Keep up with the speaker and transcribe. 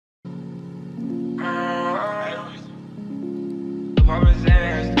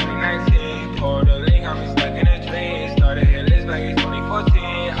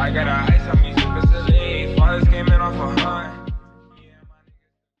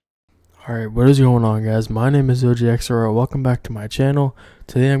Alright, what is going on, guys? My name is OGXRO. Welcome back to my channel.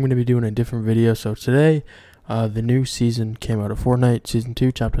 Today I'm going to be doing a different video. So today, the new season came out of Fortnite, Season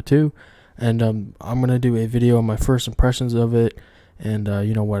 2, Chapter 2. And I'm going to do a video on my first impressions of it and,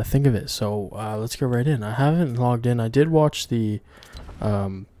 what I think of it. So let's get right in. I haven't logged in. I did watch the,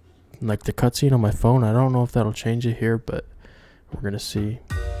 the cutscene on my phone. I don't know if that'll change it here, but we're going to see.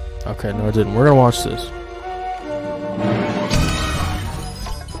 Okay, no it didn't. We're going to watch this.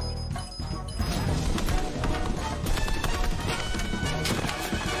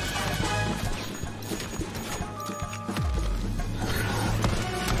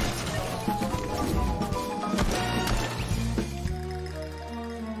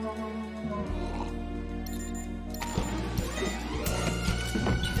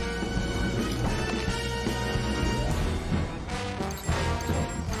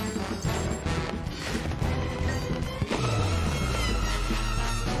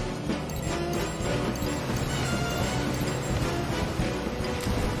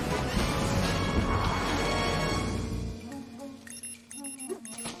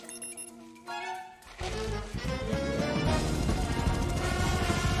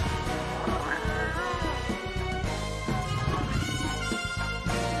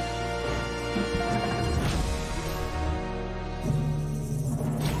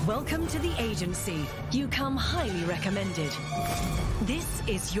 Welcome to the agency. You come highly recommended. This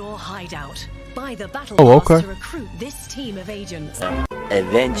is your hideout. Buy the battle pass to recruit this team of agents.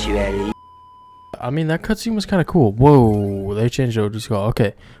 Eventually. I mean, that cutscene was kind of cool. Whoa, they changed the OG skull.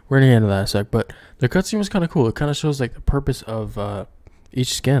 Okay, we're gonna get into that in a sec. But the cutscene was kind of cool. It kind of shows like the purpose of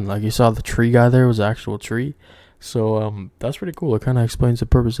each skin. Like you saw the tree guy there was an actual tree. So that's pretty cool. It kind of explains the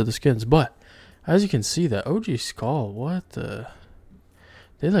purpose of the skins. But as you can see, that OG skull, what the...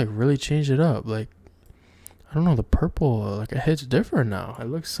 They like really changed it up. Like, I don't know, the purple, like it hits different now. It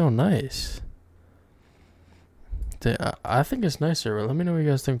looks so nice. I think it's nicer. Let me know what you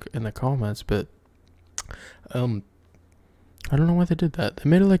guys think in the comments. But I don't know why they did that. They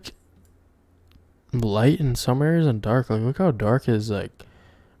made it like light in some areas and dark. Like, look how dark is like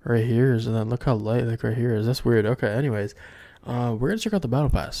right here is, and then look how light like right here is. That's weird. Okay, anyways, we're gonna check out the battle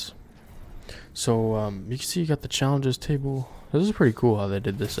pass. So you can see you got the challenges table. This is pretty cool how they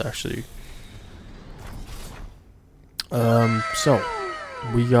did this actually. So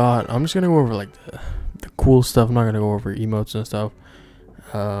we got, I'm just gonna go over like the cool stuff. I'm not gonna go over emotes and stuff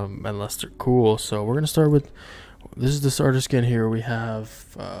unless they're cool. So we're gonna start with, this is the starter skin here. We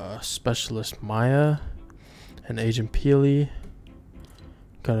have Specialist Maya and Agent Peely.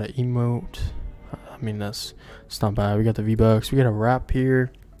 Got an emote. I mean, it's not bad. We got the V-Bucks. We got a wrap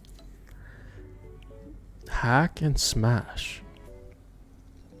here. Hack and smash.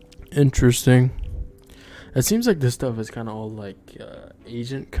 Interesting. It seems like this stuff is kind of all like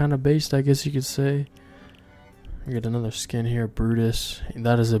agent kind of based, I guess you could say. We got another skin here, Brutus.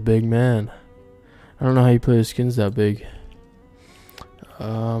 That is a big man. I don't know how you play the skins that big.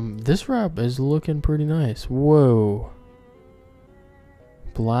 This wrap is looking pretty nice. Whoa.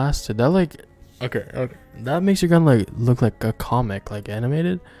 Blasted. That like, okay. That makes your gun like look like a comic, like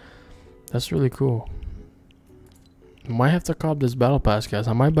animated. That's really cool. Might have to cop this battle pass, guys.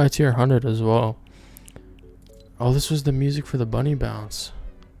 I might buy tier 100 as well. Oh, this was the music for the bunny bounce.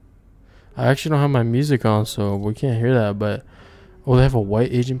 I actually don't have my music on, so we can't hear that. But oh, they have a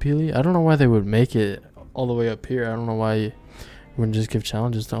white Agent Peely. I don't know why they would make it all the way up here. I don't know why you wouldn't just give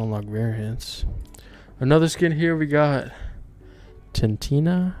challenges to unlock variants. Another skin here. We got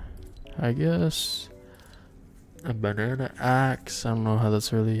Tintina, I guess. A banana axe. I don't know how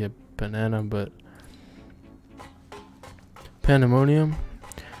that's really a banana, but Pandemonium.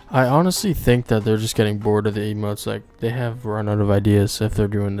 I honestly think that they're just getting bored of the emotes. Like, they have run out of ideas if they're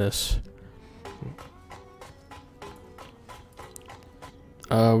doing this.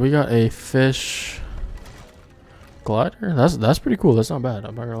 We got a fish glider. That's pretty cool. That's not bad.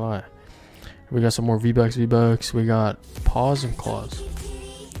 I'm not gonna lie. We got some more V-Bucks. We got paws and claws.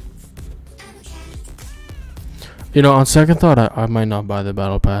 You know, on second thought, I might not buy the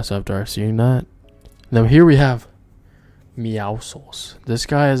battle pass after seeing that. Now here we have Meowscles. This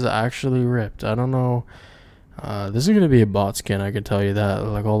guy is actually ripped. I don't know. This is gonna be a bot skin. I can tell you that.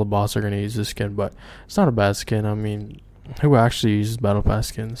 Like, all the bots are gonna use this skin, but it's not a bad skin. I mean, who actually uses battle pass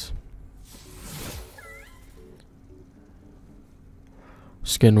skins?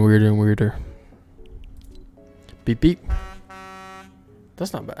 Skin weirder and weirder. Beep beep.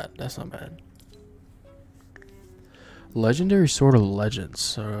 That's not bad. That's not bad. Legendary Sword of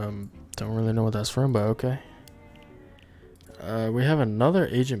Legends. Don't really know what that's from, but okay. We have another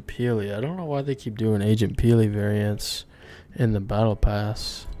Agent Peely. I don't know why they keep doing Agent Peely variants in the battle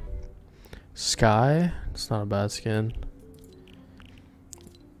pass. Sky. It's not a bad skin.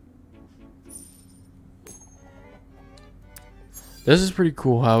 This is pretty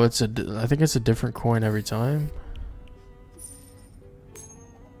cool how it's I think it's a different coin every time.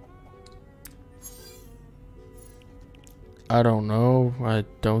 I don't know. I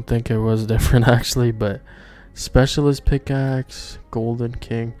don't think it was different actually, but specialist pickaxe, golden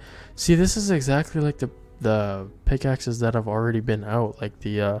king. See, this is exactly like the pickaxes that have already been out, like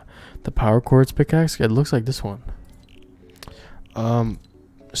the power quartz pickaxe. It looks like this one.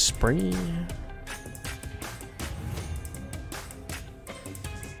 Springy.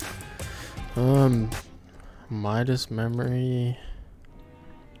 Midas memory.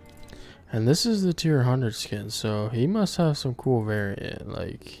 And this is the tier 100 skin, so he must have some cool variant.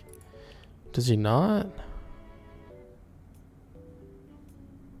 Like, does he not?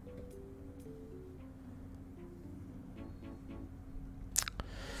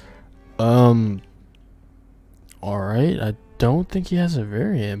 Alright, I don't think he has a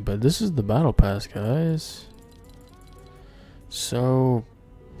variant, but this is the battle pass, guys. So,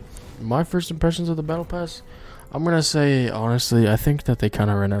 my first impressions of the battle pass, I'm gonna say, honestly, I think that they kind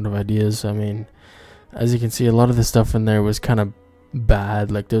of ran out of ideas. I mean, as you can see, a lot of the stuff in there was kind of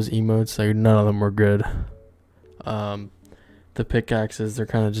bad. Like those emotes, like none of them were good. The pickaxes, they're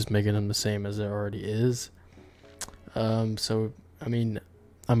kind of just making them the same as it already is. So, I mean,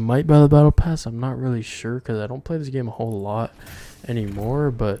 I might buy the battle pass. I'm not really sure because I don't play this game a whole lot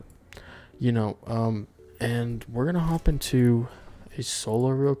anymore. But, you know, and we're gonna hop into a solo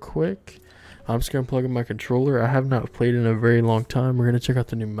real quick. I'm just gonna plug in my controller. I have not played in a very long time. We're gonna check out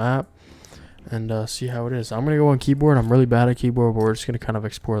the new map and see how it is. I'm gonna go on keyboard. I'm really bad at keyboard, but we're just gonna kind of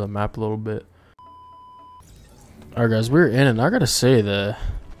explore the map a little bit. Alright guys, we're in, and I gotta say the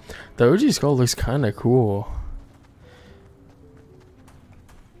OG skull looks kind of cool.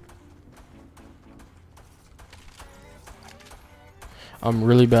 I'm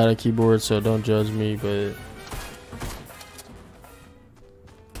really bad at keyboard, so don't judge me, but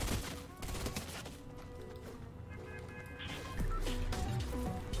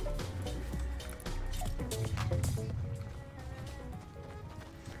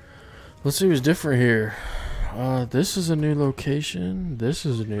let's see what's different here. This is a new location. This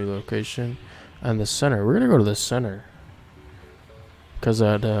is a new location. And the center. We're going to go to the center. Because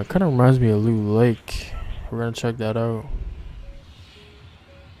that kind of reminds me of Loot Lake. We're going to check that out.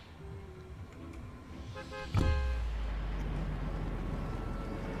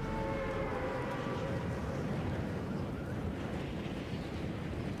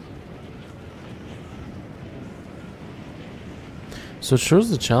 So it shows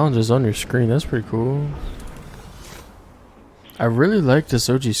the challenges on your screen. That's pretty cool. I really like this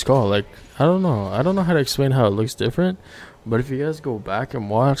OG skull. Like, I don't know how to explain how it looks different, but if you guys go back and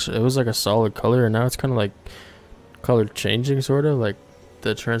watch, it was like a solid color, and now it's kind of like color changing, sort of like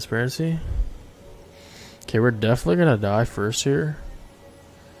the transparency. Okay, we're definitely gonna die first here,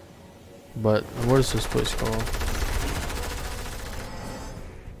 but what is this place called?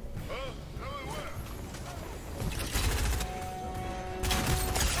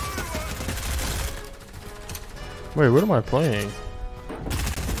 Wait, what am I playing?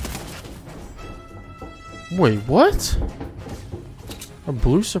 Wait, what? A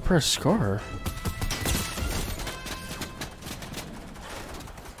blue suppressed scar?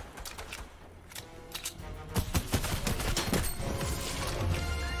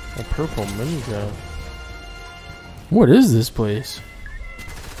 A purple minigun. What is this place?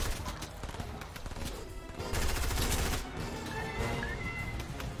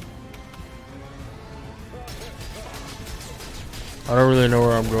 I don't really know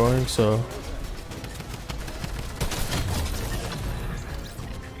where I'm going, so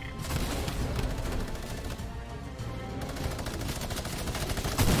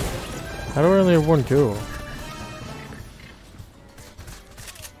I don't really have one kill.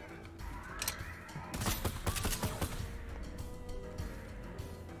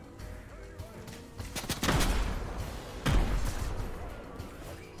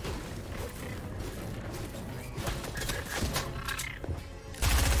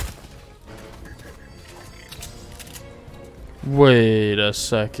 Wait a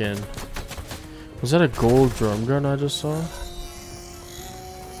second. Was that a gold drum gun I just saw?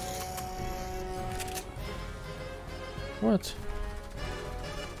 What?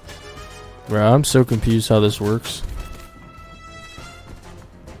 Bro, I'm so confused how this works.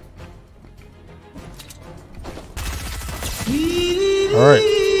 Alright.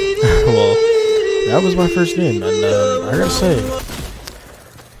 Well, that was my first game, and I gotta say,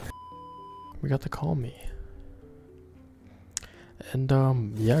 we got to call me.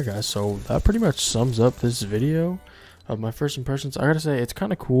 And yeah guys, so that pretty much sums up this video of my first impressions. I gotta say, it's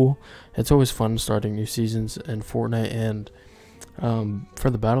kind of cool. It's always fun starting new seasons in Fortnite. And for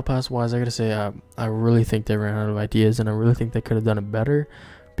the battle pass wise, I gotta say, I really think they ran out of ideas, and I really think they could have done it better,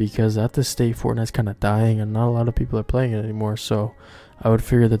 because at this state Fortnite's kind of dying and not a lot of people are playing it anymore. So I would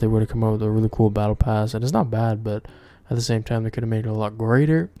figure that they would have come up with a really cool battle pass, and it's not bad, but at the same time they could have made it a lot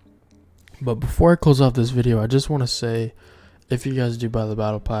greater. But before I close off this video, I just want to say, if you guys do buy the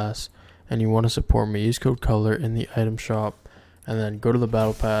battle pass and you want to support me, use code COLOR in the item shop, and then go to the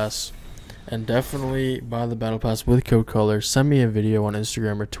battle pass and definitely buy the battle pass with code COLOR. Send me a video on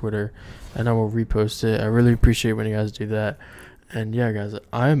Instagram or Twitter and I will repost it. I really appreciate when you guys do that. And yeah guys,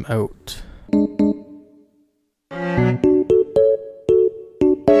 I'm out.